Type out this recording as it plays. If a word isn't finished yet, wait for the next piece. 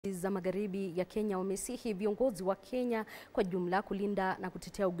za Magharibi ya Kenya wamesihi viongozi wa Kenya kwa jumla kulinda na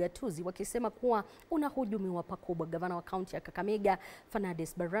kutetea ugatuzi, wakisema kuwa unahujumiwa pakubwa. Gavana wa kaunti ya Kakamega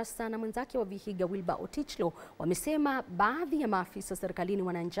Fernandes Barasa na mwenzake wa Vihiga Wilbur Otichlo wamesema baadhi ya maafisa serikalini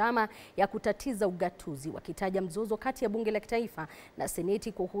wana njama ya kutatiza ugatuzi, wakitaja mzozo kati ya bunge la kitaifa na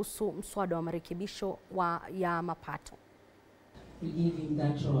seneti kuhusu mswada wa marekebisho ya mapato.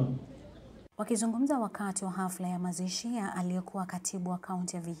 Wakizungumza wakati wa hafla ya mazishi ya aliyekuwa katibu wa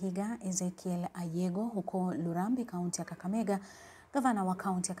kaunti ya Vihiga Ezekiel Ayego huko Lurambi, kaunti ya Kakamega, gavana wa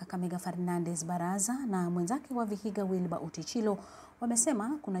kaunti ya Kakamega Fernandes Barasa na mwenzake wa Vihiga Wilbur Otichlo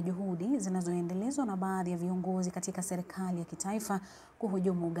wamesema kuna juhudi zinazoendelezwa na baadhi ya viongozi katika serikali ya kitaifa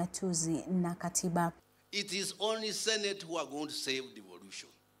kuhujumu ugatuzi na katiba. It is only Senate who are going to save devolution.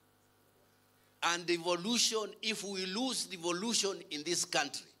 And devolution, if we lose devolution in this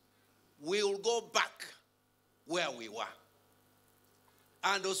country, we will go back where we were.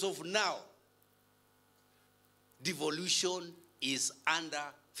 And as of now, devolution is under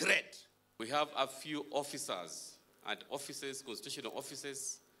threat. We have a few officers and offices, constitutional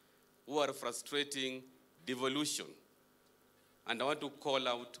offices, who are frustrating devolution. And I want to call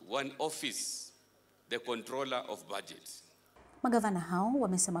out one office, the Controller of Budget. Magavana hao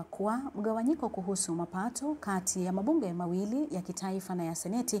wamesema kuwa mgawanyiko kuhusu mapato kati ya mabunge mawili ya kitaifa na ya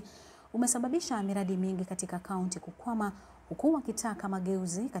seneti umesababisha miradi mingi katika kaunti kukwama, huku wakitaka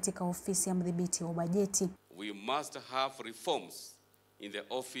mageuzi katika ofisi ya mdhibiti wa bajeti. We must have reforms in the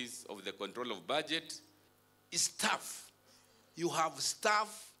office of the Control of Budget. Staff. You have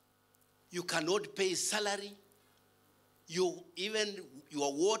staff. You cannot pay salary. Even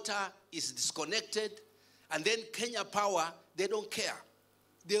your water is disconnected. And then Kenya Power, they don't care.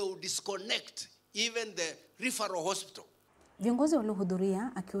 They will disconnect even the referral hospital. Viongozi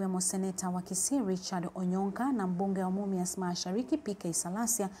waliohudhuria akiwemo seneta wa Kisii Richard Onyonka na mbunge wa Mumias Mashariki PK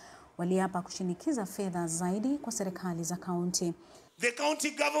Salasia waliapa kushinikiza fedha zaidi kwa serikali za kaunti. The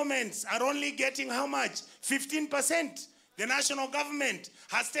county governments are only getting how much? 15%. The national government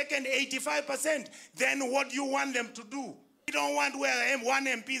has taken 85%. Then what do you want them to do? You don't want where one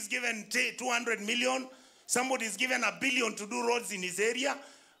MP is given 200 million, somebody is given $1 billion to do roads in his area.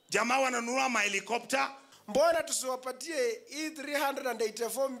 Jamaa wananunua helicopter. Mbona tusiwapatie hii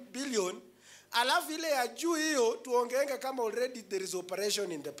 384 billion alafu ile ya juu hiyo tuongeenge kama already there is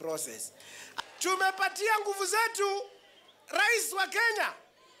operation in the process. Tumepatia nguvu zetu rais wa Kenya.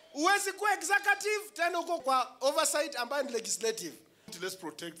 Uwezi kuwa executive tena uko kwa oversight ambayo ni legislative. Let's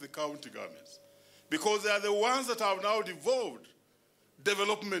protect the county governments because they are the ones that have now devolved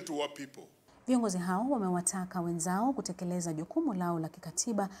development to our people. Viongozi hao wamewataka wenzao kutekeleza jukumu lao la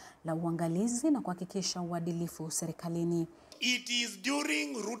kikatiba la uangalizi na kuhakikisha uadilifu serikalini. It is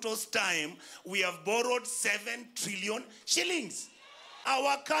during Ruto's time we have borrowed 7 trillion shillings.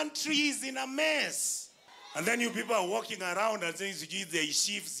 Our country is in a mess. And then you people are walking around and saying they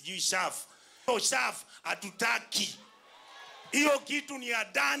shifts, you shaf. Oh shaf atutaki. Hiyo kitu ni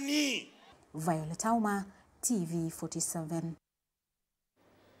adani. Violet Auma, TV 47.